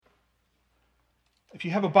If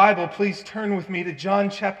you have a Bible, please turn with me to John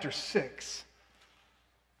chapter 6.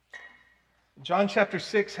 John chapter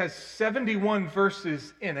 6 has 71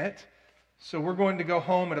 verses in it, so we're going to go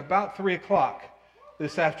home at about 3 o'clock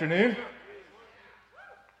this afternoon.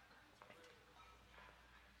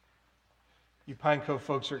 You Pine Cove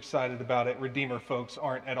folks are excited about it. Redeemer folks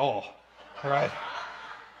aren't at all. All right?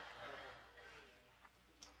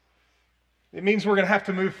 It means we're going to have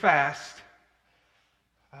to move fast.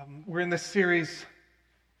 We're in this series,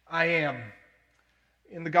 I Am.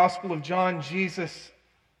 In the Gospel of John, Jesus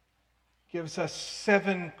gives us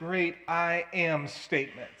 7 great I Am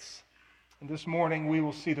statements. And this morning we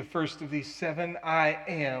will see the first of these 7 I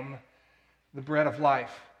Am, the bread of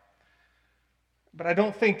life. But I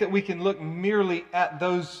don't think that we can look merely at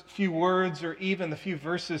those few words or even the few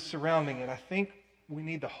verses surrounding it. I think we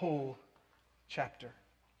need the whole chapter.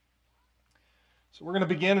 So we're going to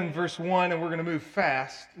begin in verse 1 and we're going to move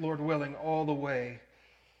fast, Lord willing, all the way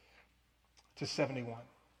to 71.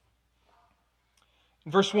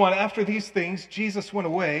 In verse 1, after these things, Jesus went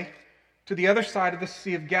away to the other side of the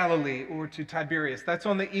Sea of Galilee, or to Tiberias. That's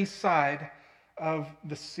on the east side of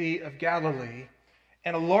the Sea of Galilee.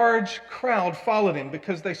 And a large crowd followed him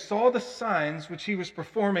because they saw the signs which he was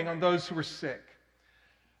performing on those who were sick.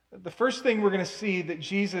 The first thing we're going to see that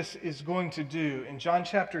Jesus is going to do in John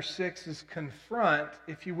chapter 6 is confront,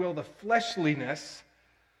 if you will, the fleshliness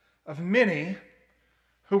of many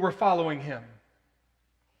who were following him.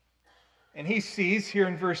 And he sees here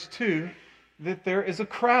in verse 2 that there is a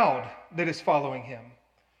crowd that is following him.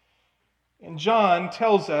 And John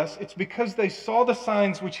tells us it's because they saw the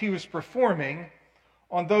signs which he was performing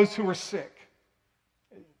on those who were sick.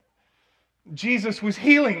 Jesus was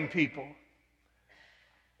healing people.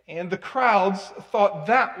 And the crowds thought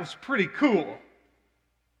that was pretty cool.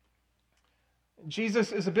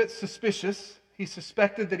 Jesus is a bit suspicious. He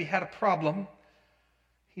suspected that he had a problem.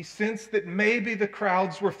 He sensed that maybe the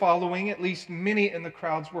crowds were following, at least many in the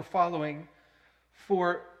crowds were following,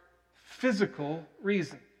 for physical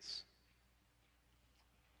reasons.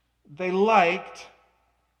 They liked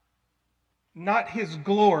not his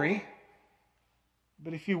glory,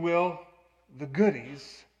 but if you will, the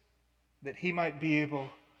goodies that he might be able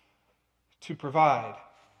to provide.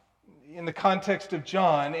 In the context of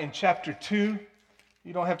John, in chapter 2,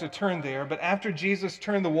 you don't have to turn there, but after Jesus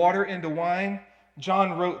turned the water into wine,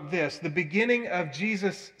 John wrote this: the beginning of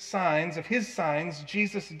Jesus' signs, of his signs,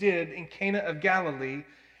 Jesus did in Cana of Galilee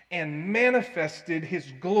and manifested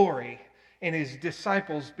his glory, and his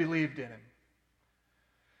disciples believed in him.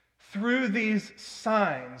 Through these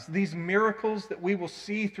signs, these miracles that we will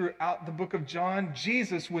see throughout the book of John,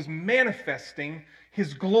 Jesus was manifesting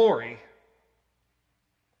his glory.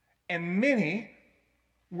 And many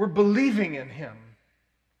were believing in him.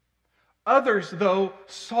 Others, though,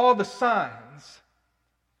 saw the signs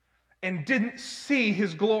and didn't see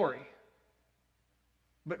his glory,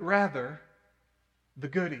 but rather the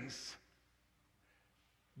goodies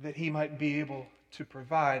that he might be able to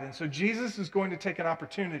provide. And so Jesus is going to take an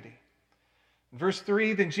opportunity. In verse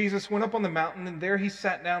 3, then Jesus went up on the mountain, and there he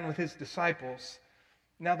sat down with his disciples.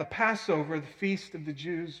 Now the Passover, the feast of the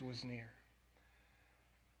Jews, was near.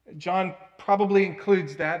 John probably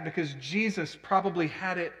includes that because Jesus probably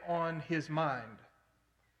had it on his mind.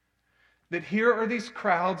 That here are these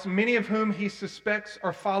crowds, many of whom he suspects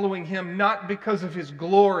are following him not because of his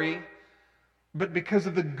glory, but because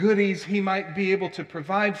of the goodies he might be able to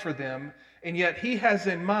provide for them, and yet he has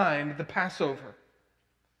in mind the Passover.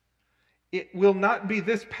 It will not be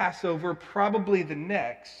this Passover, probably the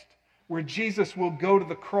next, where Jesus will go to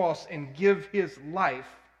the cross and give his life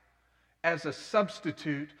as a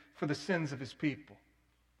substitute for the sins of his people.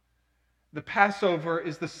 The Passover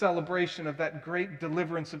is the celebration of that great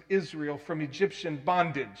deliverance of Israel from Egyptian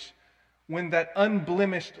bondage, when that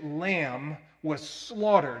unblemished lamb was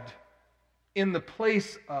slaughtered in the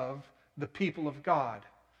place of the people of God.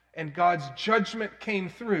 And God's judgment came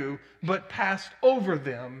through, but passed over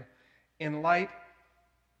them in light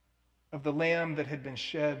of the lamb that had been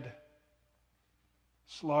shed,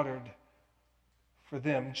 slaughtered for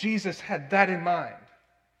them. Jesus had that in mind.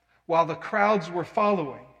 While the crowds were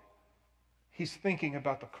following, he's thinking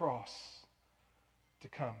about the cross to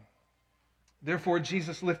come. Therefore,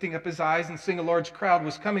 Jesus, lifting up his eyes and seeing a large crowd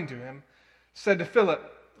was coming to him, said to Philip,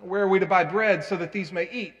 where are we to buy bread so that these may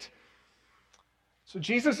eat? So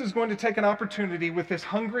Jesus is going to take an opportunity with this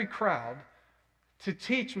hungry crowd to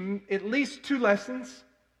teach at least 2 lessons.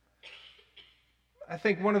 I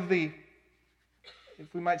think one of the,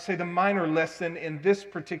 if we might say, the minor lesson in this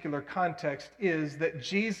particular context is that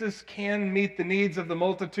Jesus can meet the needs of the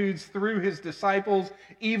multitudes through his disciples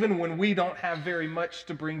even when we don't have very much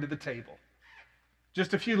to bring to the table.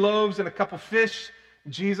 Just a few loaves and a couple fish,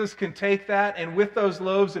 Jesus can take that, and with those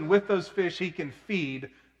loaves and with those fish, he can feed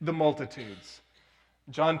the multitudes.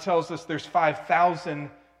 John tells us there's 5,000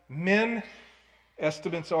 men.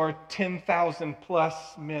 Estimates are 10,000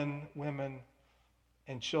 plus men, women,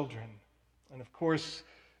 and children. And of course,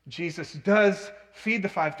 Jesus does feed the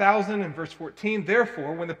 5,000 in verse 14.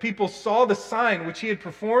 Therefore, when the people saw the sign which he had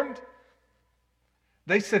performed,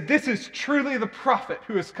 they said, "This is truly the prophet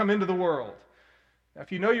who has come into the world." Now,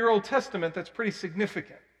 if you know your Old Testament, that's pretty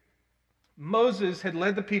significant. Moses had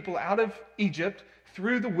led the people out of Egypt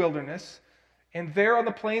through the wilderness, and there on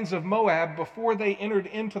the plains of Moab, before they entered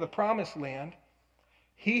into the promised land,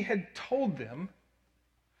 he had told them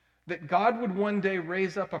that God would one day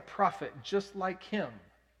raise up a prophet just like him,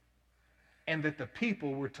 and that the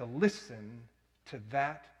people were to listen to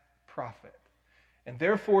that prophet. And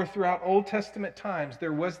therefore, throughout Old Testament times,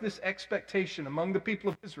 there was this expectation among the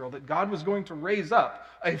people of Israel that God was going to raise up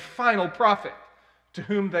a final prophet to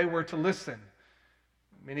whom they were to listen.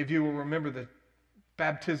 Many of you will remember the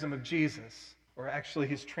baptism of Jesus, or actually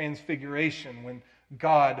his transfiguration, when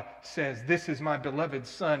God says, "This is my beloved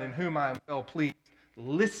Son in whom I am well pleased.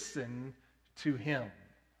 Listen to him."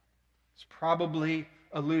 It's probably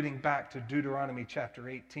alluding back to Deuteronomy chapter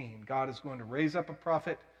 18. God is going to raise up a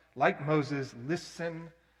prophet like Moses.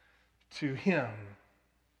 Listen to him.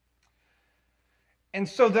 And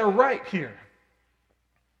so they're right here.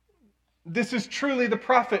 This is truly the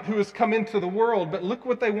prophet who has come into the world, but look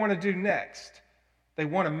what they want to do next. They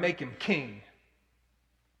want to make him king.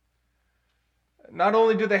 Not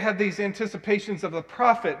only do they have these anticipations of the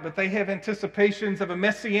prophet, but they have anticipations of a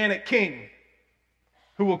messianic king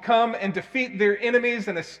who will come and defeat their enemies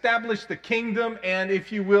and establish the kingdom and,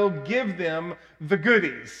 if you will, give them the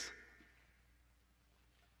goodies.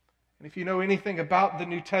 And if you know anything about the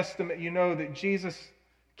New Testament, you know that Jesus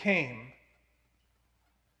came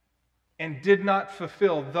and did not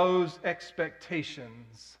fulfill those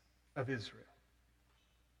expectations of Israel.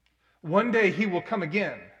 One day he will come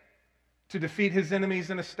again to defeat his enemies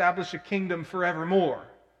and establish a kingdom forevermore.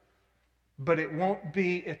 But it won't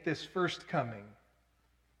be at this first coming.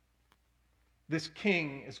 This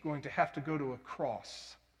king is going to have to go to a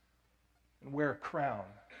cross and wear a crown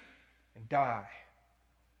and die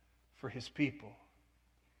for his people.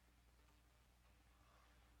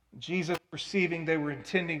 Jesus, perceiving they were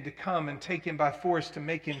intending to come and take him by force to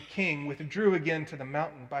make him king, withdrew again to the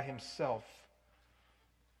mountain by himself,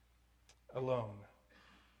 alone.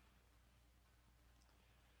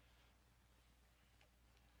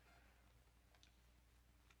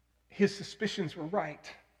 His suspicions were right.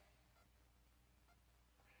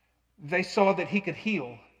 They saw that he could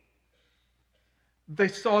heal. They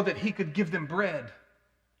saw that he could give them bread.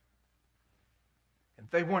 And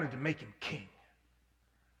they wanted to make him king.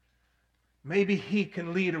 Maybe he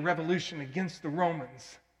can lead a revolution against the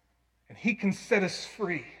Romans, and he can set us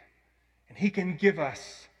free, and he can give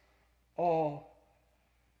us all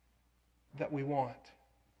that we want.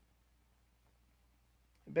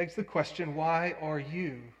 It begs the question, why are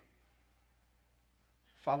you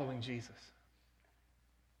following Jesus?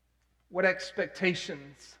 What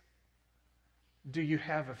expectations do you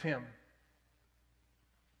have of him?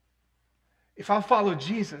 If I'll follow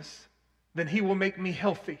Jesus, then he will make me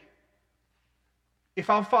healthy. If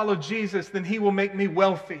I'll follow Jesus, then he will make me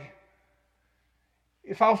wealthy.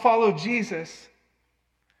 If I'll follow Jesus,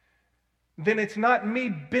 then it's not me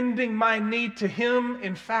bending my knee to him.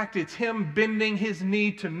 In fact, it's him bending his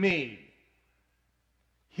knee to me.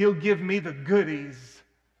 He'll give me the goodies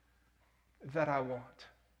that I want.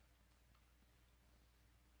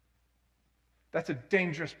 That's a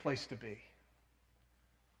dangerous place to be,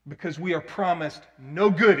 because we are promised no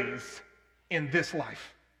goodies in this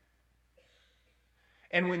life.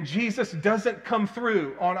 And when Jesus doesn't come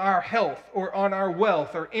through on our health or on our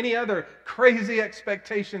wealth or any other crazy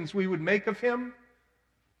expectations we would make of him,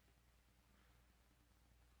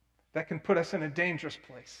 that can put us in a dangerous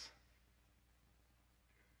place.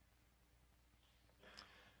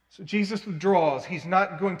 So Jesus withdraws. He's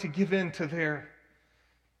not going to give in to their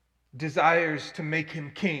desires to make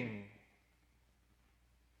him king.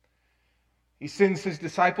 He sends his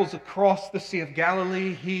disciples across the Sea of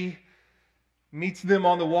Galilee. He meets them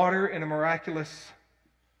on the water in a miraculous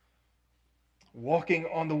walking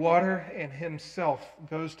on the water, and himself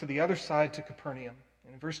goes to the other side to Capernaum.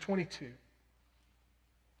 In verse 22,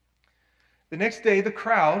 the next day the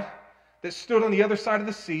crowd that stood on the other side of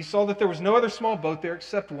the sea saw that there was no other small boat there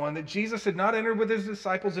except one, that Jesus had not entered with his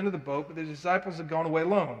disciples into the boat, but the disciples had gone away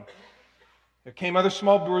alone. There came other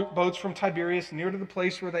small boats from Tiberias near to the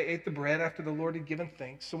place where they ate the bread after the Lord had given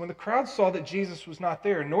thanks. So when the crowd saw that Jesus was not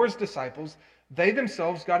there, nor his disciples, they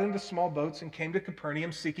themselves got into small boats and came to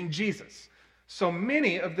Capernaum seeking Jesus. So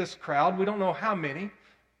many of this crowd, we don't know how many,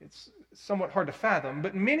 it's somewhat hard to fathom,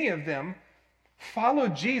 but many of them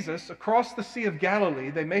followed Jesus across the Sea of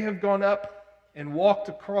Galilee. They may have gone up and walked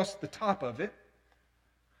across the top of it,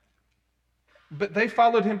 but they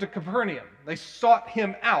followed him to Capernaum. They sought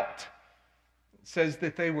him out. It says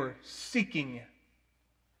that they were seeking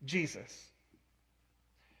Jesus.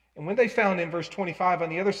 And when they found him, verse 25, on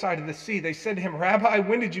the other side of the sea, they said to him, "Rabbi,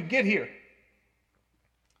 when did you get here?"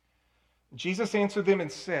 Jesus answered them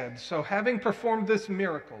and said, so having performed this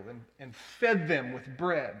miracle and fed them with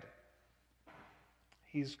bread,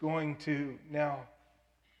 he's going to now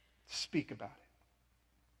speak about it.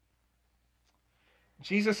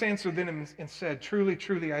 Jesus answered them and said, "Truly,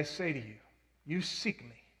 truly, I say to you, you seek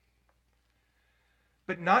me,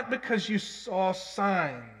 but not because you saw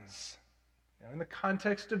signs." Now, in the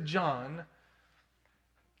context of John,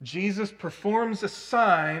 Jesus performs a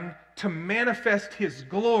sign to manifest his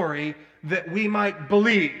glory that we might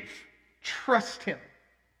believe, trust him,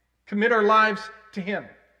 commit our lives to him.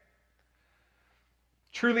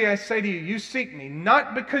 Truly I say to you, you seek me,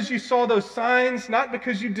 not because you saw those signs, not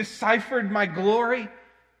because you deciphered my glory,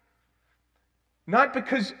 not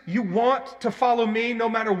because you want to follow me no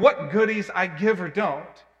matter what goodies I give or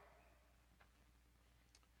don't.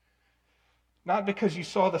 Not because you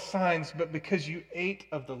saw the signs, but because you ate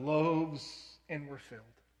of the loaves and were filled.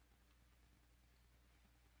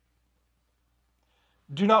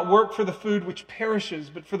 Do not work for the food which perishes,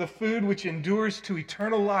 but for the food which endures to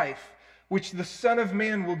eternal life, which the Son of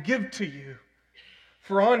Man will give to you.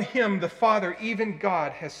 For on him the Father, even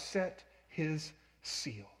God, has set his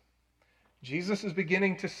seal. Jesus is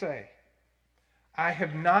beginning to say, I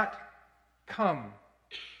have not come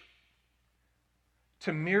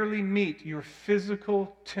to merely meet your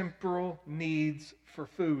physical, temporal needs for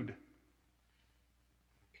food,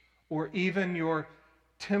 or even your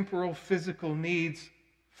temporal, physical needs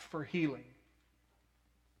for healing.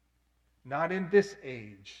 Not in this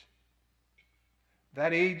age.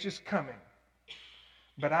 That age is coming.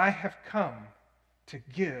 But I have come to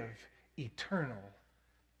give eternal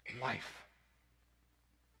life.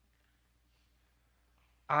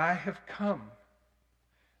 I have come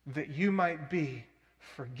that you might be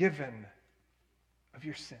forgiven of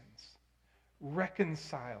your sins,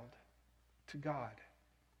 reconciled to God,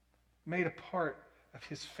 made a part of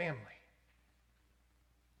his family,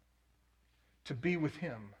 to be with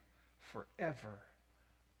him forevermore.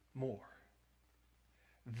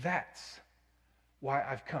 That's why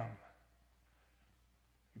I've come.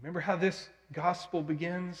 Remember how this gospel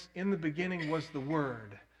begins? In the beginning was the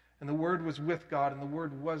Word, and the Word was with God, and the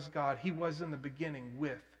Word was God. He was in the beginning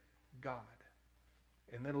with God.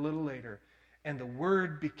 And then a little later, and the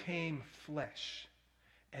Word became flesh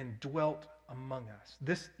and dwelt among us.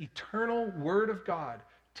 This eternal Word of God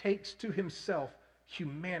takes to himself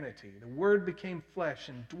humanity. The Word became flesh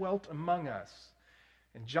and dwelt among us.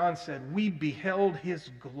 And John said, we beheld his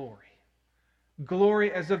glory.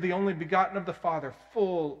 Glory as of the only begotten of the Father,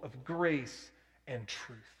 full of grace and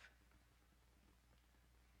truth.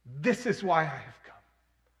 This is why I have come.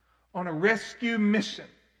 On a rescue mission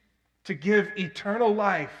to give eternal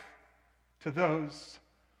life to those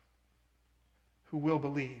who will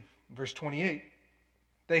believe. Verse 28.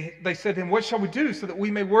 They said to him, what shall we do so that we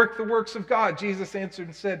may work the works of God? Jesus answered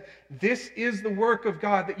and said, this is the work of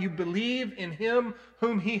God, that you believe in him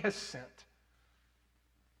whom he has sent.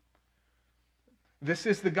 This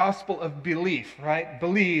is the gospel of belief, right?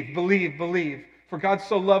 Believe, believe, believe. For God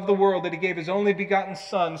so loved the world that he gave his only begotten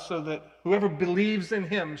Son, so that whoever believes in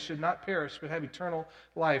him should not perish but have eternal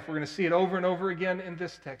life. We're going to see it over and over again in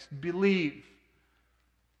this text. Believe.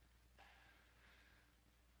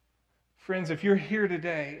 Friends, if you're here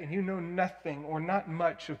today and you know nothing or not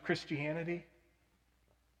much of Christianity,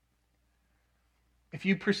 if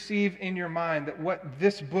you perceive in your mind that what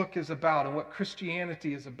this book is about and what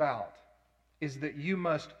Christianity is about is that you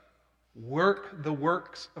must work the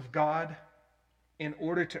works of God in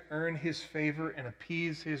order to earn his favor and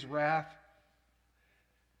appease his wrath,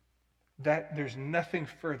 that there's nothing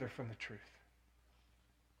further from the truth.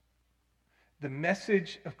 The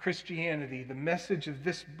message of Christianity, the message of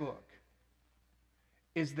this book,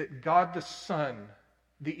 is that God the Son,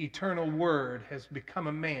 the eternal Word, has become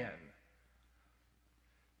a man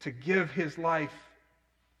to give his life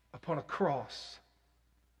upon a cross,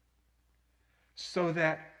 so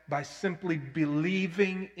that by simply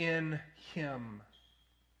believing in him,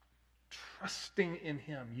 trusting in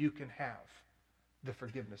him, you can have the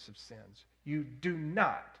forgiveness of sins. You do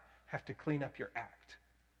not have to clean up your act.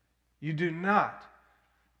 You do not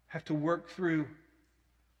have to work through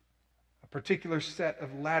a particular set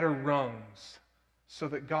of ladder rungs so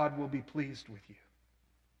that God will be pleased with you.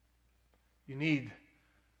 You need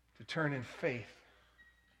to turn in faith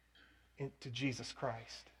into Jesus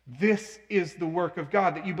Christ. This is the work of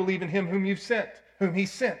God, that you believe in him whom he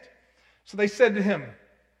sent. So they said to him,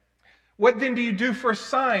 "What then do you do for a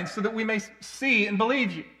sign so that we may see and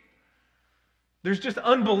believe you?" There's just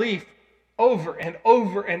unbelief over and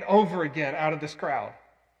over and over again out of this crowd.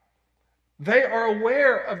 They are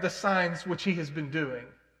aware of the signs which he has been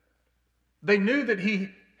doing. They knew that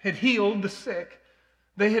he had healed the sick.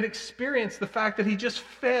 They had experienced the fact that he just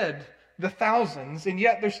fed the thousands, and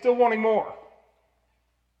yet they're still wanting more.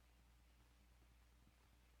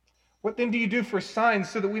 "What then do you do for a sign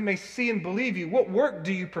so that we may see and believe you? What work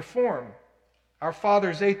do you perform? Our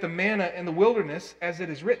fathers ate the manna in the wilderness, as it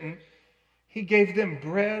is written, he gave them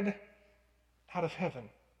bread out of heaven."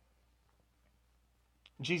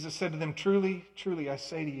 Jesus said to them, "Truly, truly, I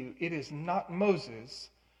say to you, it is not Moses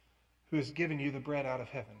who has given you the bread out of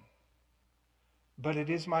heaven, but it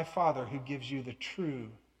is my Father who gives you the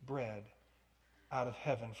true bread out of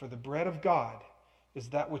heaven. For the bread of God is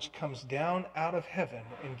that which comes down out of heaven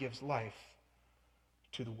and gives life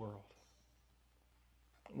to the world."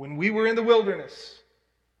 When we were in the wilderness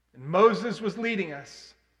and Moses was leading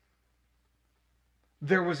us,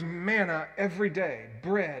 there was manna every day,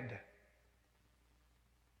 bread.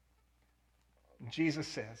 Jesus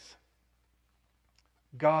says,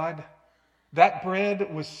 God, that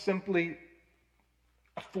bread was simply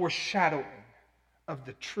a foreshadowing of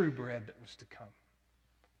the true bread that was to come.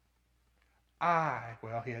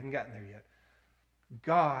 He hadn't gotten there yet.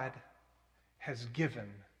 God has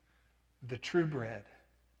given the true bread.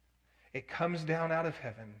 It comes down out of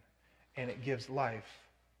heaven and it gives life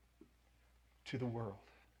to the world.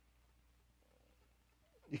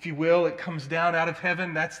 If you will, it comes down out of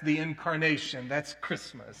heaven. That's the incarnation. That's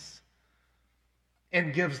Christmas.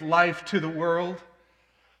 And gives life to the world.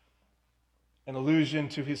 An allusion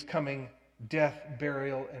to his coming death,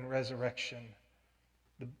 burial, and resurrection.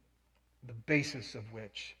 The basis of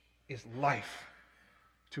which is life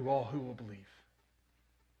to all who will believe.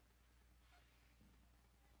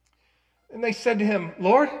 And they said to him,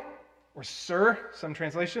 "Lord," or "Sir," some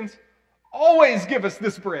translations, "always give us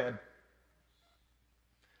this bread."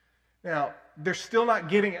 Now, they're still not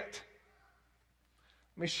getting it.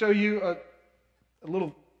 Let me show you a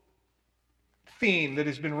little theme that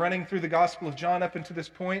has been running through the Gospel of John up until this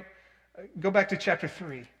point. Go back to chapter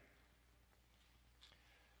 3.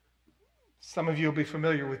 Some of you will be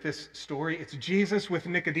familiar with this story. It's Jesus with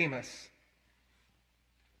Nicodemus.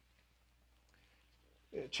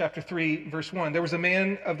 Chapter 3, verse 1. There was a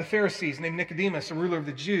man of the Pharisees named Nicodemus, a ruler of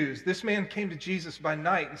the Jews. This man came to Jesus by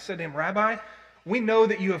night and said to him, "Rabbi, we know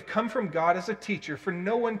that you have come from God as a teacher, for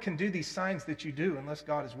no one can do these signs that you do unless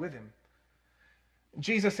God is with him."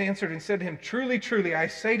 Jesus answered and said to him, "Truly, truly, I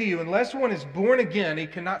say to you, unless one is born again, he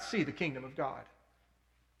cannot see the kingdom of God."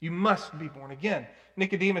 You must be born again.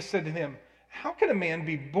 Nicodemus said to him, "How can a man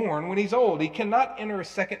be born when he's old? He cannot enter a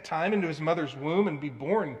second time into his mother's womb and be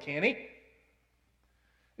born, can he?"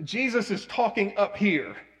 Jesus is talking up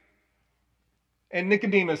here, and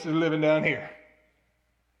Nicodemus is living down here.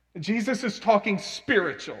 Jesus is talking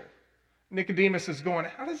spiritual. Nicodemus is going,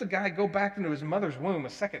 how does a guy go back into his mother's womb a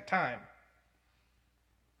second time?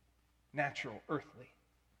 Natural, earthly.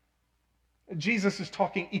 Jesus is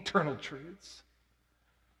talking eternal truths.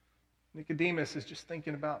 Nicodemus is just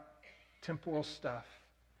thinking about temporal stuff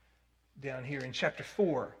down here in chapter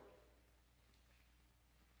 4.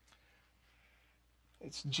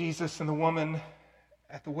 It's Jesus and the woman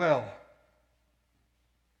at the well.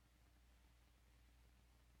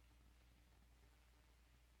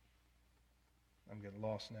 I'm getting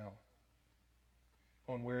lost now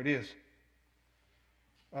on where it is.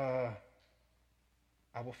 I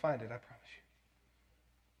will find it, I promise you.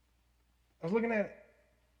 I was looking at it.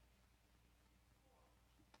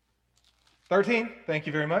 13, thank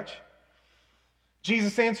you very much.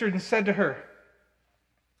 Jesus answered and said to her,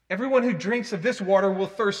 "Everyone who drinks of this water will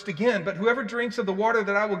thirst again, but whoever drinks of the water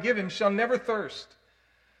that I will give him shall never thirst.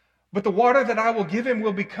 But the water that I will give him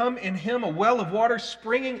will become in him a well of water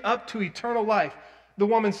springing up to eternal life." The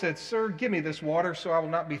woman said, "Sir, give me this water so I will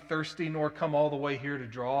not be thirsty nor come all the way here to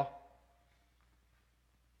draw."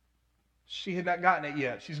 She had not gotten it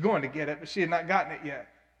yet. She's going to get it, but she had not gotten it yet.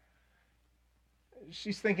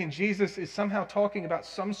 She's thinking Jesus is somehow talking about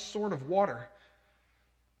some sort of water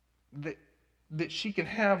that she can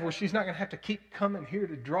have where she's not going to have to keep coming here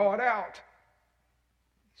to draw it out.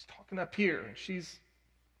 He's talking up here, and she's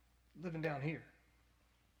living down here.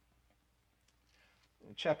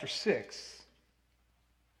 In chapter 6,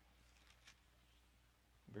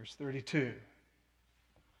 verse 32.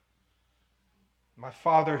 My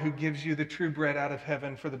Father who gives you the true bread out of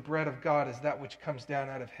heaven, for the bread of God is that which comes down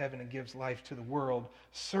out of heaven and gives life to the world.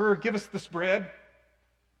 Sir, give us this bread.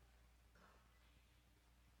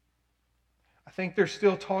 I think they're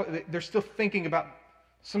still thinking about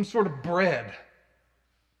some sort of bread.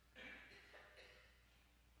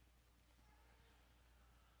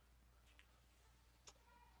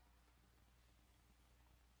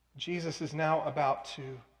 Jesus is now about to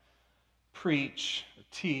preach or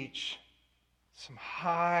teach some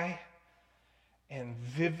high and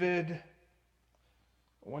vivid,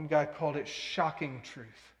 one guy called it shocking truth.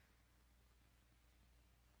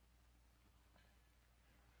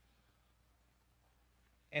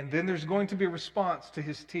 And then there's going to be a response to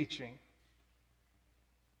his teaching.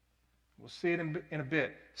 We'll see it in a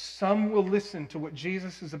bit. Some will listen to what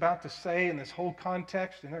Jesus is about to say in this whole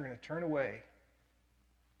context, and they're going to turn away.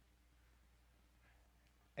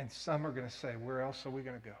 And some are going to say, where else are we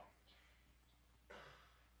going to go?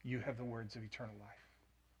 You have the words of eternal life.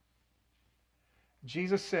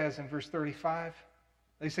 Jesus says in verse 35,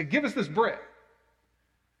 they say, give us this bread.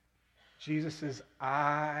 Jesus says,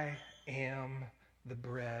 I am the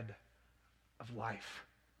bread of life.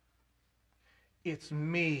 It's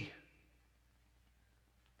me.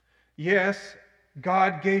 Yes,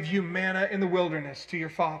 God gave you manna in the wilderness to your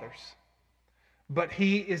fathers, but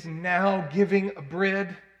he is now giving a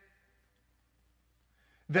bread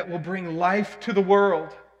that will bring life to the world.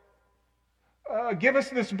 Give us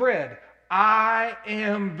this bread. I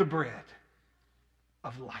am the bread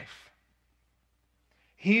of life.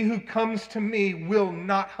 He who comes to me will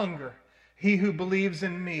not hunger. He who believes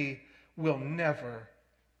in me will never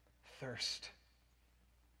thirst.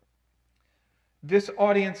 This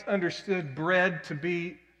audience understood bread to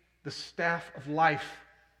be the staff of life.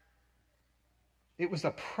 It was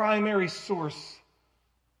a primary source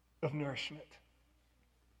of nourishment.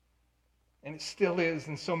 And it still is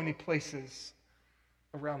in so many places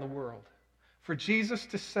around the world. For Jesus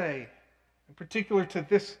to say, in particular to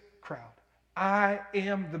this crowd, I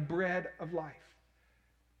am the bread of life.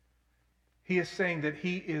 He is saying that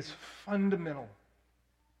he is fundamental,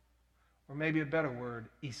 or maybe a better word,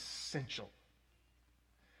 essential.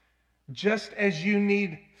 Just as you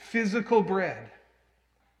need physical bread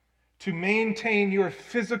to maintain your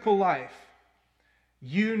physical life,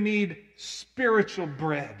 you need spiritual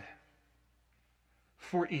bread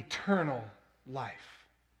for eternal life.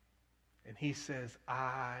 And he says,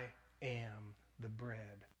 I am the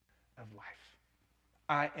bread of life.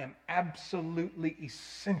 I am absolutely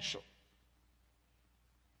essential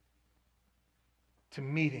to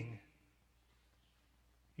meeting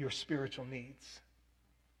your spiritual needs.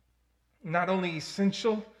 Not only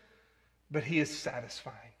essential, but he is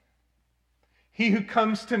satisfying. He who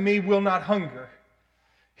comes to me will not hunger.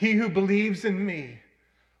 He who believes in me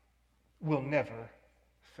will never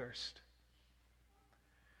thirst.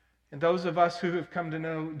 And those of us who have come to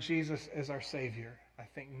know Jesus as our Savior, I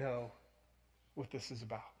think, know what this is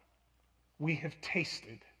about. We have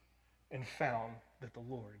tasted and found that the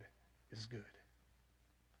Lord is good.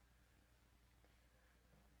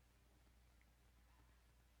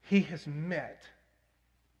 He has met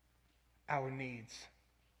our needs,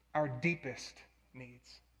 our deepest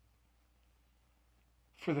needs,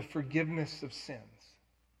 for the forgiveness of sins.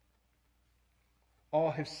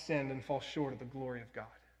 All have sinned and fall short of the glory of God.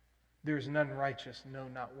 There is none righteous, no,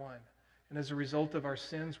 not one. And as a result of our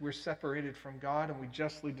sins, we're separated from God, and we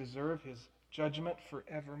justly deserve his judgment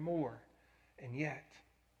forevermore. And yet,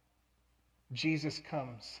 Jesus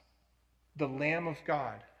comes, the Lamb of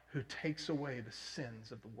God, who takes away the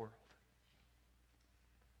sins of the world.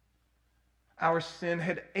 Our sin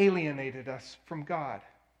had alienated us from God.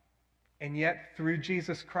 And yet, through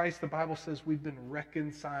Jesus Christ, the Bible says we've been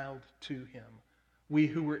reconciled to him. We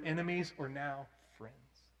who were enemies are now friends.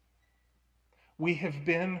 We have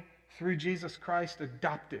been, through Jesus Christ,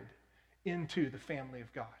 adopted into the family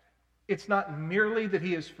of God. It's not merely that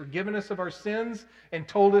he has forgiven us of our sins and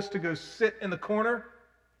told us to go sit in the corner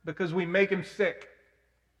because we make him sick.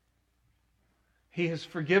 He has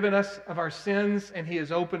forgiven us of our sins, and he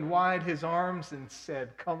has opened wide his arms and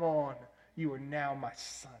said, come on, you are now my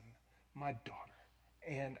son, my daughter,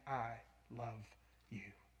 and I love you.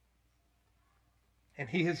 And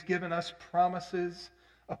he has given us promises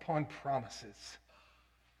upon promises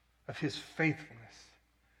of his faithfulness,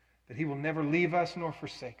 that he will never leave us nor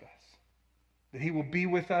forsake us, that he will be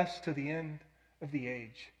with us to the end of the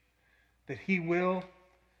age, that he will,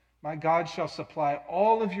 my God shall supply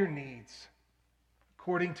all of your needs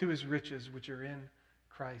according to his riches which are in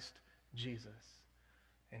Christ Jesus.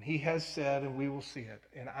 And he has said, and we will see it,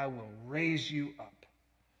 and I will raise you up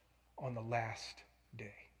on the last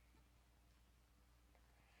day.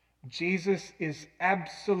 Jesus is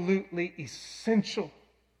absolutely essential.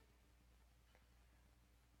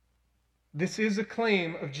 This is a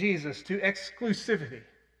claim of Jesus to exclusivity.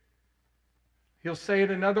 He'll say it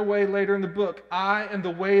another way later in the book. I am the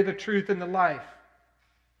way, the truth, and the life.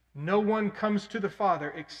 No one comes to the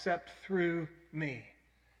Father except through me.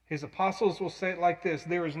 His apostles will say it like this: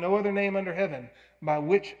 there is no other name under heaven by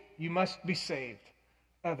which you must be saved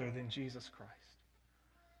other than Jesus Christ.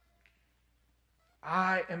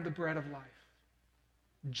 I am the bread of life.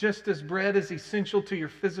 Just as bread is essential to your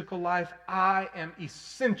physical life, I am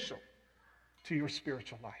essential to your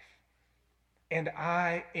spiritual life. And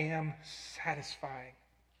I am satisfying.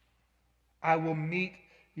 I will meet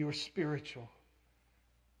your spiritual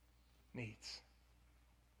needs.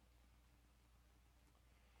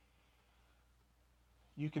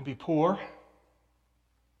 You can be poor.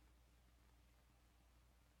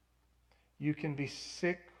 You can be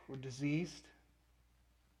sick or diseased.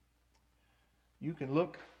 You can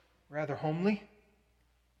look rather homely.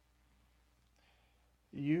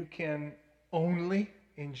 You can only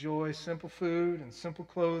enjoy simple food and simple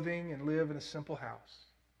clothing and live in a simple house.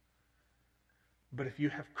 But if you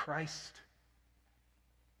have Christ,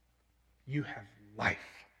 you have life.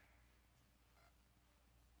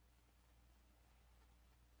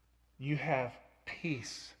 You have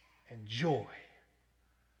peace and joy,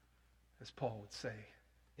 as Paul would say,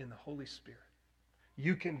 in the Holy Spirit.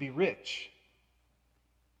 You can be rich.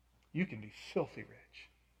 You can be filthy rich.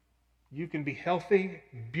 You can be healthy,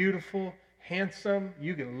 beautiful, handsome.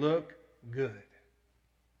 You can look good.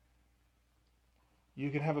 You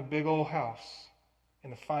can have a big old house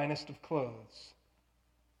and the finest of clothes.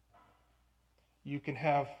 You can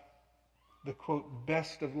have the, quote,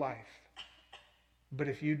 best of life. But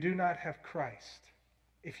if you do not have Christ,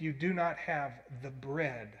 if you do not have the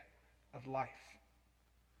bread of life,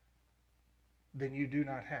 then you do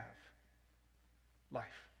not have life.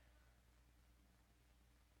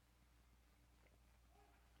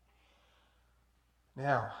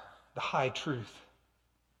 Now, the high truth.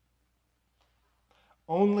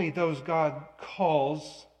 Only those God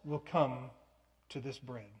calls will come to this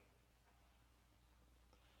bread.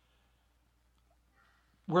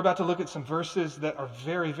 We're about to look at some verses that are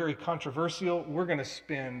very, very controversial. We're going to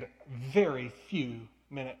spend very few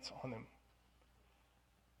minutes on them.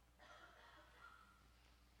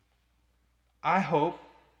 I hope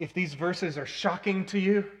if these verses are shocking to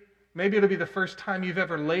you, maybe it'll be the first time you've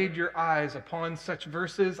ever laid your eyes upon such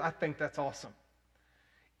verses. I think that's awesome.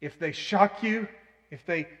 If they shock you, if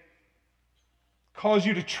they cause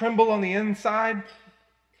you to tremble on the inside,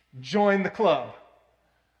 join the club.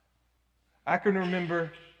 I can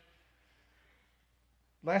remember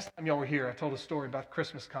last time y'all were here, I told a story about the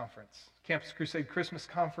Christmas conference, Campus Crusade Christmas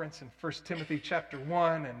Conference in 1 Timothy chapter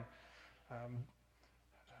 1. And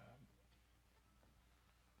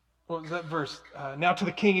what was that verse? Now to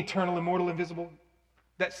the King, eternal, immortal, invisible.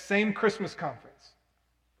 That same Christmas conference,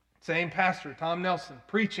 same pastor, Tom Nelson,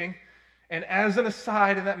 preaching. And as an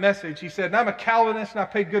aside in that message, he said, and I'm a Calvinist and I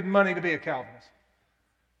paid good money to be a Calvinist.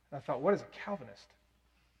 And I thought, what is a Calvinist?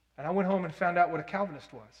 And I went home and found out what a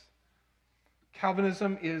Calvinist was.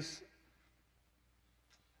 Calvinism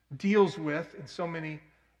deals with, in so many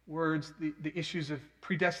words, the issues of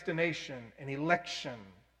predestination and election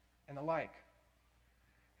and the like.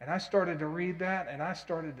 And I started to read that, and I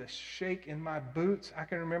started to shake in my boots. I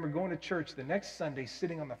can remember going to church the next Sunday,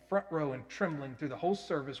 sitting on the front row and trembling through the whole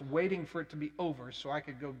service, waiting for it to be over so I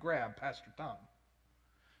could go grab Pastor Tom.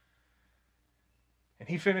 And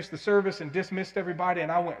he finished the service and dismissed everybody,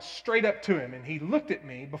 and I went straight up to him, and he looked at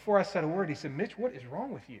me. Before I said a word, he said, Mitch, what is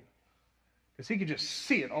wrong with you? Because he could just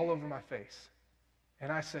see it all over my face.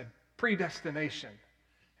 And I said, predestination.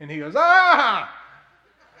 And he goes, ah!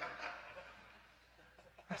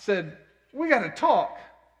 I said, we got to talk.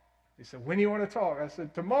 He said, when do you want to talk? I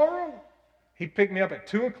said, tomorrow. He picked me up at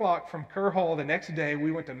 2 o'clock from Kerr Hall the next day.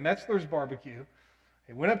 We went to Metzler's Barbecue.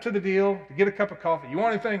 He went up to the deal to get a cup of coffee. You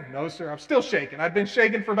want anything? No, sir. I'm still shaking. I'd been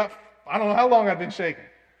shaking for about, I don't know how long I've been shaking.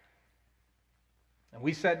 And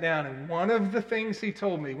we sat down, and one of the things he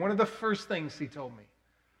told me, one of the first things he told me,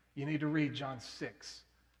 you need to read John 6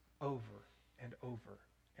 over and over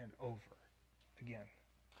and over again.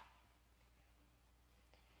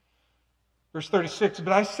 Verse 36,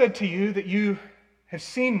 but I said to you that you have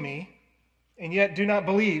seen me, and yet do not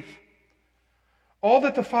believe. All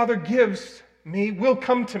that the Father gives me will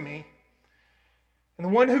come to me, and the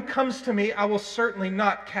one who comes to me I will certainly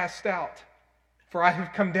not cast out. For I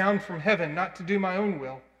have come down from heaven not to do my own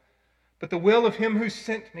will, but the will of him who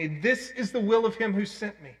sent me. This is the will of him who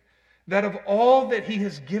sent me, that of all that he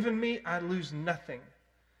has given me I lose nothing,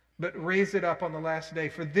 but raise it up on the last day.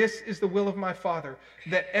 For this is the will of my Father,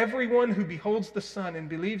 that everyone who beholds the Son and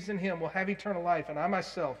believes in him will have eternal life, and I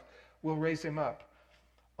myself will raise him up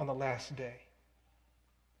on the last day.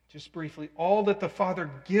 Just briefly, all that the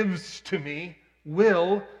Father gives to me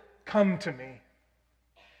will come to me.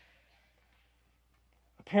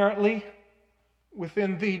 Apparently,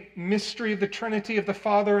 within the mystery of the Trinity of the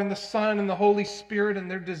Father and the Son and the Holy Spirit and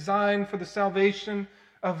their design for the salvation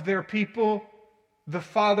of their people, the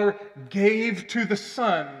Father gave to the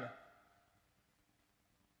Son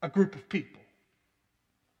a group of people.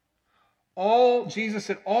 Jesus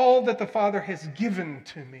said, all that the Father has given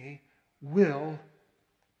to me will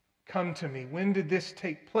come to me. When did this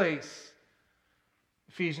take place?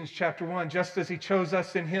 Ephesians chapter 1, just as he chose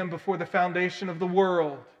us in him before the foundation of the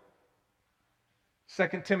world.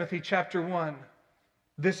 2 Timothy chapter 1,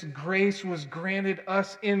 this grace was granted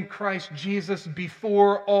us in Christ Jesus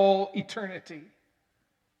before all eternity.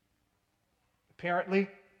 Apparently,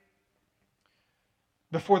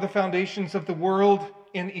 before the foundations of the world,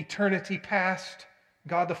 in eternity past,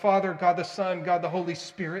 God the Father, God the Son, God the Holy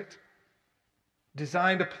Spirit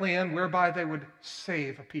designed a plan whereby they would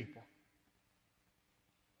save a people.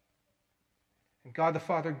 And God the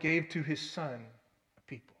Father gave to his Son a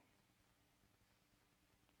people.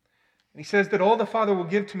 And he says that all the Father will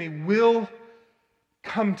give to me will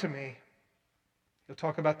come to me. He'll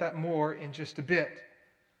talk about that more in just a bit.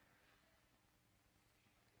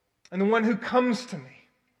 And the one who comes to me,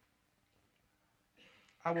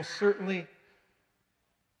 I will certainly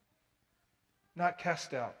not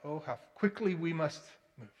cast out. Oh, how quickly we must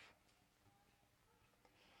move.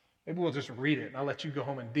 Maybe we'll just read it and I'll let you go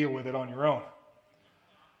home and deal with it on your own.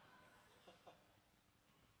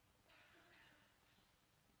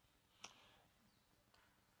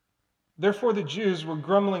 Therefore the Jews were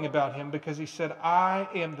grumbling about him because he said, I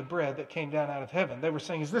am the bread that came down out of heaven. They were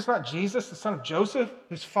saying, is this not Jesus, the son of Joseph,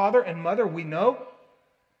 whose father and mother we know?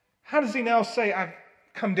 How does he now say, I've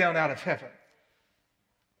come down out of heaven?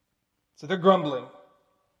 So they're grumbling,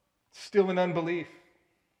 still in unbelief.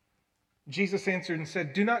 Jesus answered and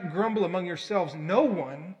said, do not grumble among yourselves. No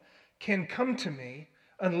one can come to me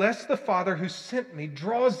unless the Father who sent me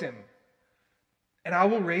draws him, and I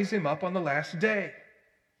will raise him up on the last day.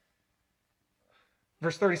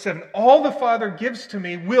 Verse 37, all the Father gives to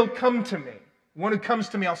me will come to me. One who comes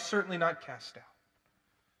to me, I'll certainly not cast out.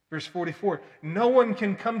 Verse 44, no one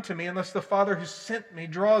can come to me unless the Father who sent me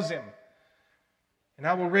draws him, and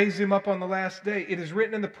I will raise him up on the last day. It is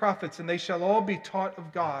written in the prophets, and they shall all be taught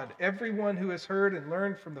of God. Everyone who has heard and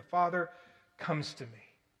learned from the Father comes to me.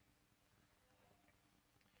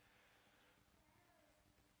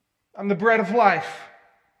 I'm the bread of life.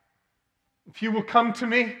 If you will come to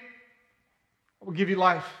me, I will give you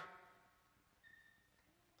life.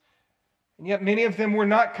 And yet many of them were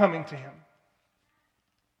not coming to him.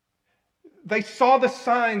 They saw the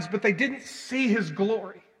signs, but they didn't see his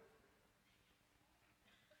glory.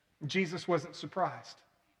 Jesus wasn't surprised.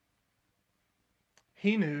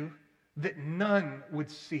 He knew that none would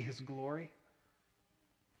see his glory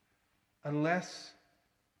unless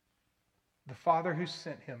the Father who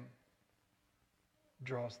sent him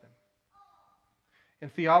draws them. In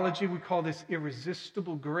theology, we call this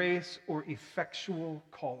irresistible grace or effectual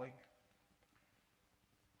calling.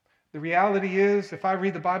 The reality is, if I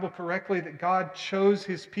read the Bible correctly, that God chose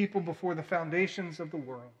his people before the foundations of the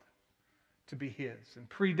world to be his, and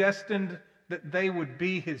predestined that they would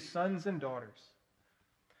be his sons and daughters.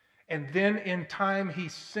 And then in time, he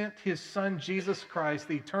sent his Son, Jesus Christ,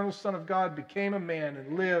 the eternal Son of God, became a man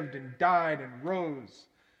and lived and died and rose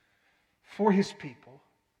for his people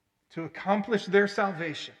to accomplish their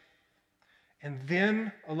salvation. And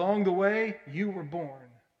then, along the way, you were born.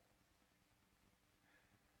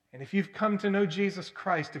 And if you've come to know Jesus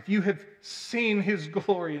Christ, if you have seen his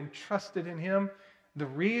glory and trusted in him, the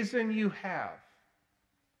reason you have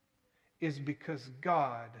is because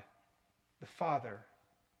God, the Father,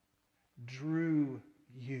 drew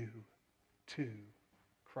you to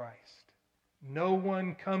Christ. No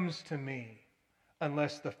one comes to me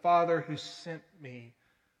unless the Father who sent me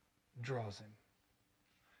draws him.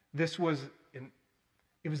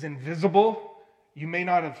 It was invisible. You may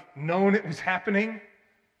not have known it was happening.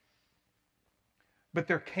 But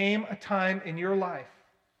there came a time in your life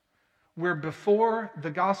where before the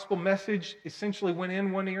gospel message essentially went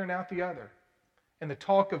in one ear and out the other, and the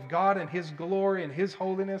talk of God and his glory and his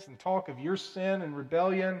holiness and talk of your sin and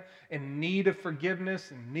rebellion and need of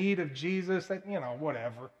forgiveness and need of Jesus,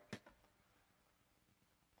 whatever.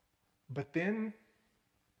 But then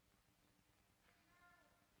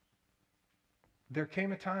there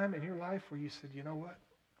came a time in your life where you said, you know what?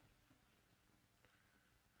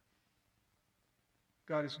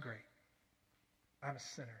 God is great. I'm a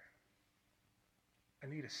sinner. I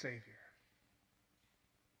need a Savior.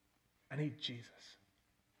 I need Jesus.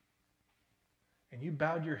 And you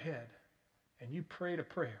bowed your head and you prayed a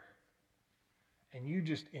prayer and you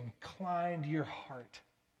just inclined your heart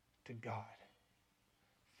to God.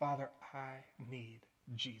 Father, I need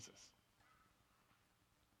Jesus.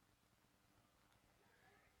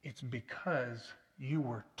 It's because you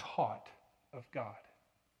were taught of God.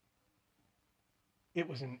 It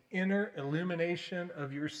was an inner illumination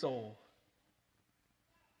of your soul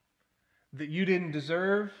that you didn't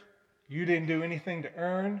deserve, you didn't do anything to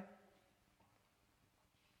earn,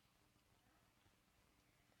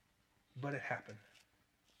 but it happened.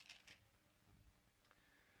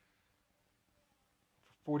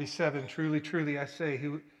 47, truly, truly, I say,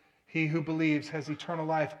 he who believes has eternal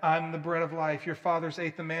life. I'm the bread of life. Your fathers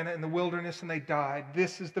ate the manna in the wilderness and they died.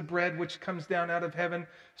 This is the bread which comes down out of heaven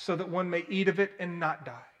so that one may eat of it and not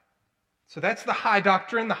die. So that's the high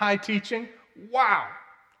doctrine, the high teaching. Wow.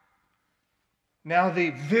 Now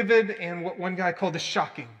the vivid and what one guy called the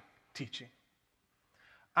shocking teaching.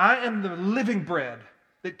 I am the living bread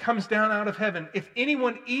that comes down out of heaven. If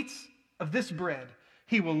anyone eats of this bread,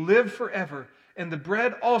 he will live forever. And the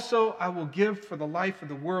bread also I will give for the life of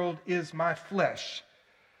the world is my flesh.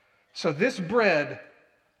 So this bread,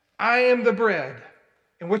 I am the bread.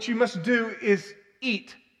 And what you must do is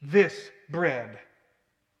eat this bread.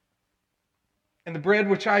 And the bread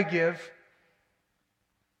which I give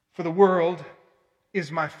for the world is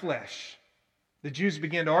my flesh. The Jews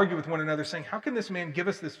began to argue with one another, saying, how can this man give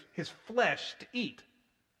us his flesh to eat?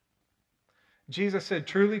 Jesus said,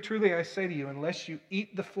 truly, truly, I say to you, unless you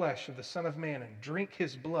eat the flesh of the Son of Man and drink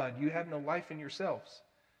his blood, you have no life in yourselves.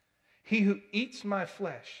 He who eats my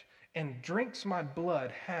flesh and drinks my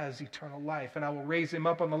blood has eternal life, and I will raise him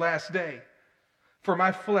up on the last day. For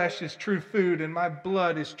my flesh is true food, and my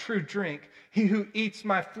blood is true drink. He who eats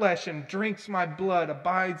my flesh and drinks my blood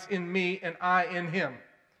abides in me, and I in him.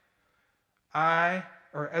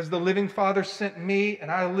 As the living Father sent me,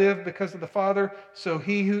 and I live because of the Father, so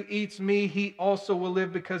he who eats me, he also will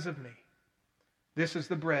live because of me. This is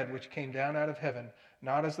the bread which came down out of heaven,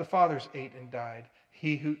 not as the fathers ate and died.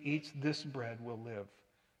 He who eats this bread will live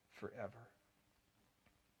forever.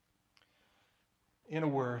 In a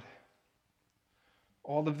word,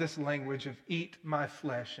 all of this language of eat my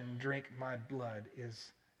flesh and drink my blood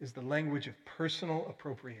is the language of personal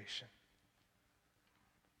appropriation.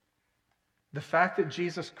 The fact that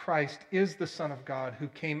Jesus Christ is the Son of God who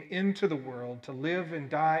came into the world to live and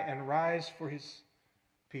die and rise for his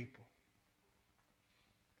people.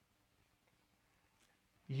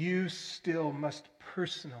 You still must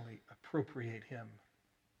personally appropriate him.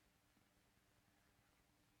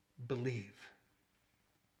 Believe.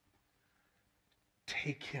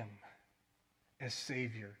 Take him as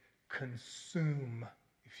Savior. Consume,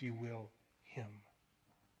 if you will, him.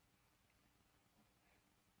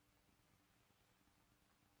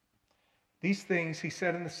 These things he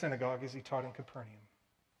said in the synagogue as he taught in Capernaum.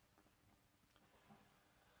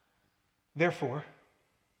 Therefore,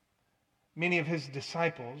 many of his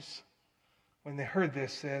disciples, when they heard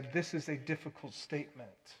this, said, this is a difficult statement.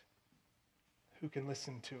 Who can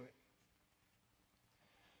listen to it?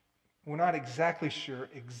 We're not exactly sure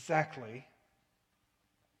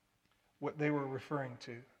what they were referring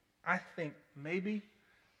to. I think maybe,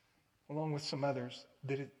 along with some others,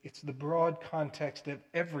 that it's the broad context of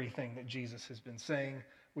everything that Jesus has been saying,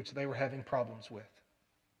 which they were having problems with.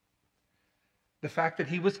 The fact that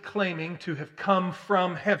he was claiming to have come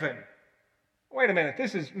from heaven. Wait a minute,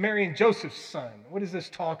 this is Mary and Joseph's son. What is this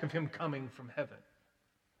talk of him coming from heaven?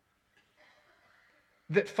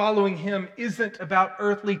 That following him isn't about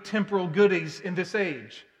earthly temporal goodies in this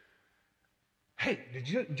age. Hey,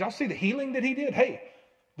 did y'all see the healing that he did? Hey,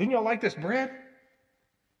 didn't y'all like this bread?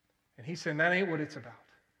 And he said, that ain't what it's about.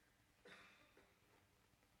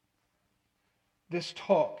 This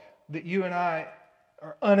talk that you and I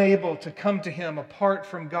are unable to come to him apart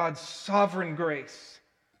from God's sovereign grace.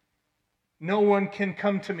 No one can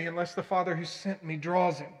come to me unless the Father who sent me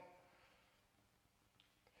draws him.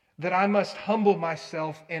 That I must humble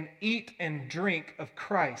myself and eat and drink of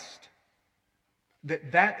Christ.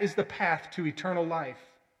 That is the path to eternal life.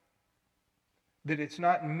 That it's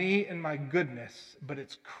not me and my goodness, but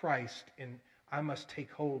it's Christ, and I must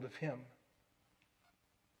take hold of him.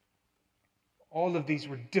 All of these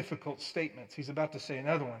were difficult statements. He's about to say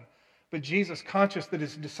another one. But Jesus, conscious that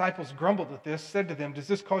his disciples grumbled at this, said to them, does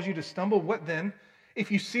this cause you to stumble? What then?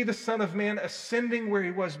 if you see the Son of Man ascending where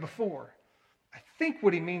he was before. I think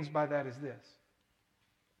what he means by that is this.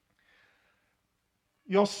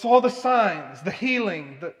 Y'all saw the signs, the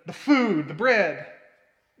healing, the food, the bread,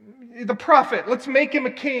 the prophet. Let's make him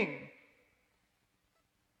a king.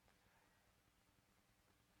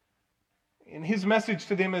 And his message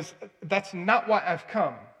to them is, that's not why I've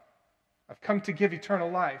come. I've come to give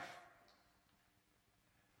eternal life.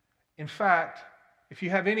 In fact, if you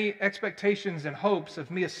have any expectations and hopes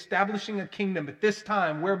of me establishing a kingdom at this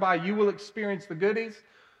time whereby you will experience the goodies,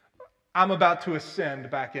 I'm about to ascend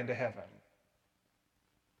back into heaven.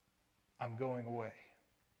 I'm going away.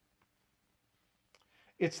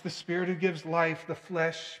 It's the Spirit who gives life. The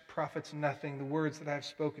flesh profits nothing. The words that I have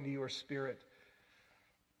spoken to you are spirit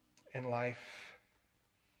and life.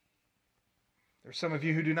 There are some of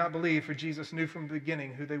you who do not believe, for Jesus knew from the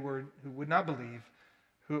beginning who they were who would not believe,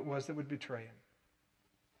 who it was that would betray him.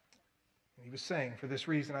 And he was saying, for this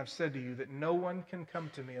reason I've said to you that no one can come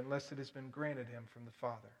to me unless it has been granted him from the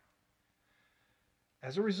Father.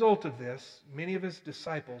 As a result of this, many of his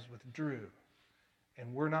disciples withdrew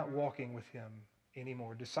and were not walking with him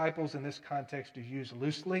anymore. Disciples in this context is used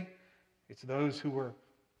loosely. It's those who were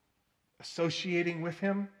associating with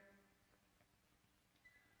him.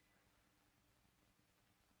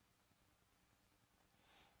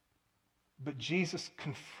 But Jesus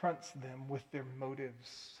confronts them with their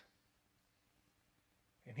motives.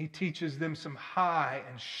 And he teaches them some high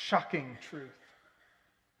and shocking truth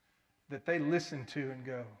that they listen to and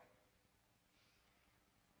go,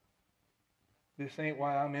 this ain't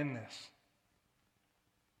why I'm in this.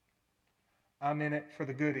 I'm in it for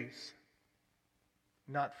the goodies,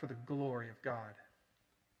 not for the glory of God.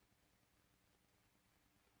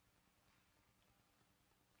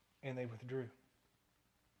 And they withdrew.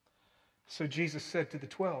 So Jesus said to the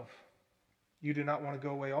 12, you do not want to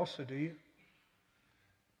go away also, do you?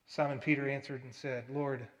 Simon Peter answered and said,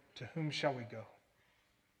 Lord, to whom shall we go?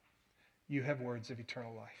 You have words of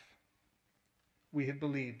eternal life. We have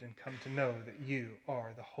believed and come to know that you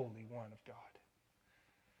are the Holy One of God.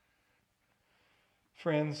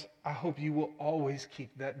 Friends, I hope you will always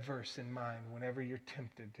keep that verse in mind whenever you're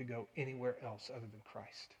tempted to go anywhere else other than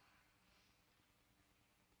Christ.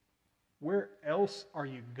 Where else are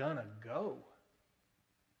you going to go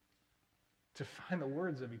to find the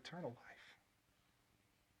words of eternal life?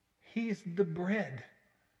 He's the bread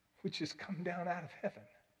which has come down out of heaven.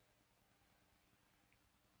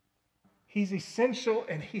 He's essential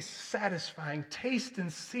and he's satisfying. Taste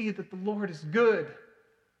and see that the Lord is good.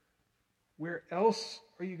 Where else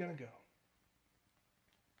are you going to go?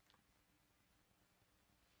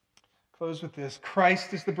 Close with this.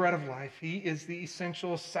 Christ is the bread of life. He is the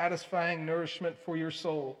essential, satisfying nourishment for your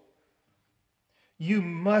soul. You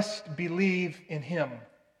must believe in him.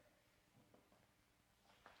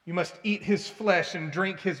 You must eat his flesh and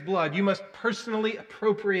drink his blood. You must personally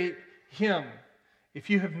appropriate him. If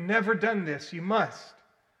you have never done this, you must.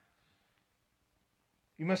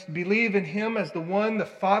 You must believe in him as the one the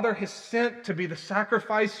Father has sent to be the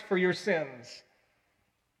sacrifice for your sins.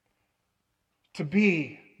 To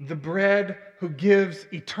be the bread who gives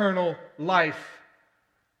eternal life.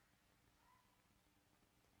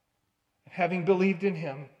 Having believed in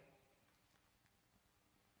him,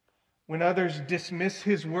 when others dismiss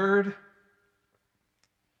his word,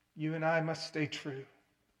 you and I must stay true.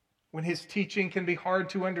 When his teaching can be hard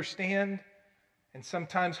to understand and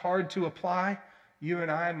sometimes hard to apply, you and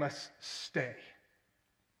I must stay.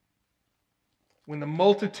 When the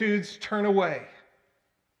multitudes turn away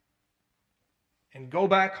and go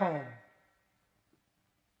back home,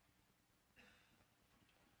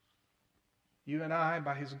 you and I,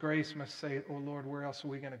 by his grace, must say, oh Lord, where else are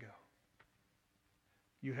we going to go?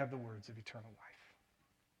 You have the words of eternal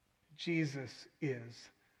life. Jesus is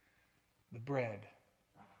the bread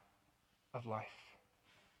of life.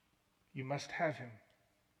 You must have him.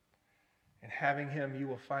 And having him, you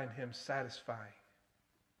will find him satisfying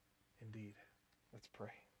indeed. Let's pray.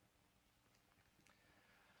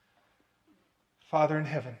 Father in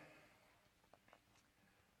heaven,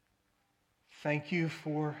 thank you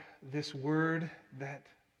for this word that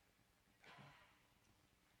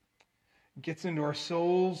gets into our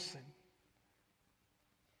souls and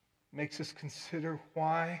makes us consider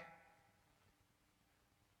why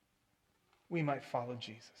we might follow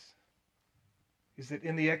Jesus. Is it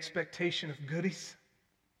in the expectation of goodies?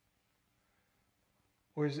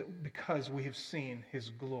 Or is it because we have seen his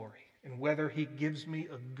glory? And whether he gives me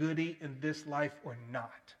a goodie in this life or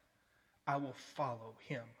not, I will follow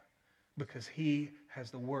him because he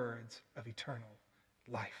has the words of eternal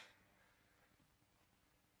life.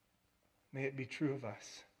 May it be true of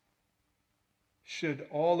us. should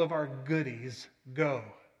all of our goodies go.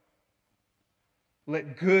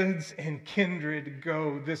 Let goods and kindred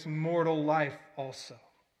go, this mortal life also.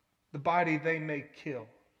 The body they may kill,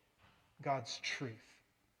 God's truth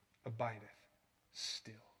abideth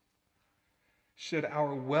still. Should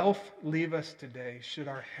our wealth leave us today, should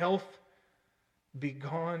our health be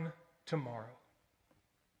gone tomorrow,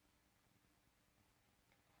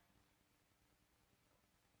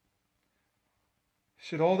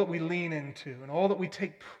 should all that we lean into and all that we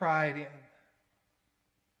take pride in,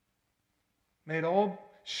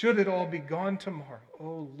 should it all be gone tomorrow,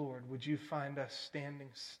 oh Lord, would you find us standing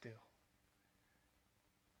still,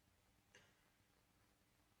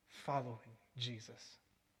 following Jesus,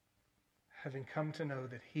 having come to know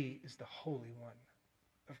that he is the Holy One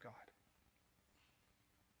of God.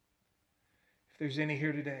 If there's any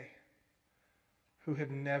here today who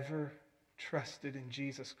have never trusted in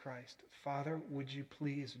Jesus Christ, Father, would you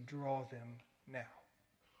please draw them now?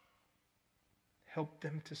 Help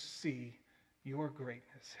them to see your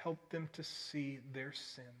greatness. Help them to see their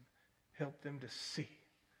sin. Help them to see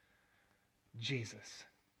Jesus.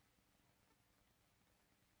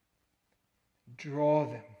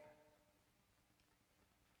 Draw them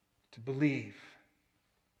to believe,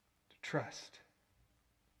 to trust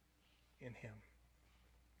in him.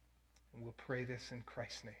 And we'll pray this in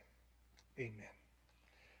Christ's name. Amen.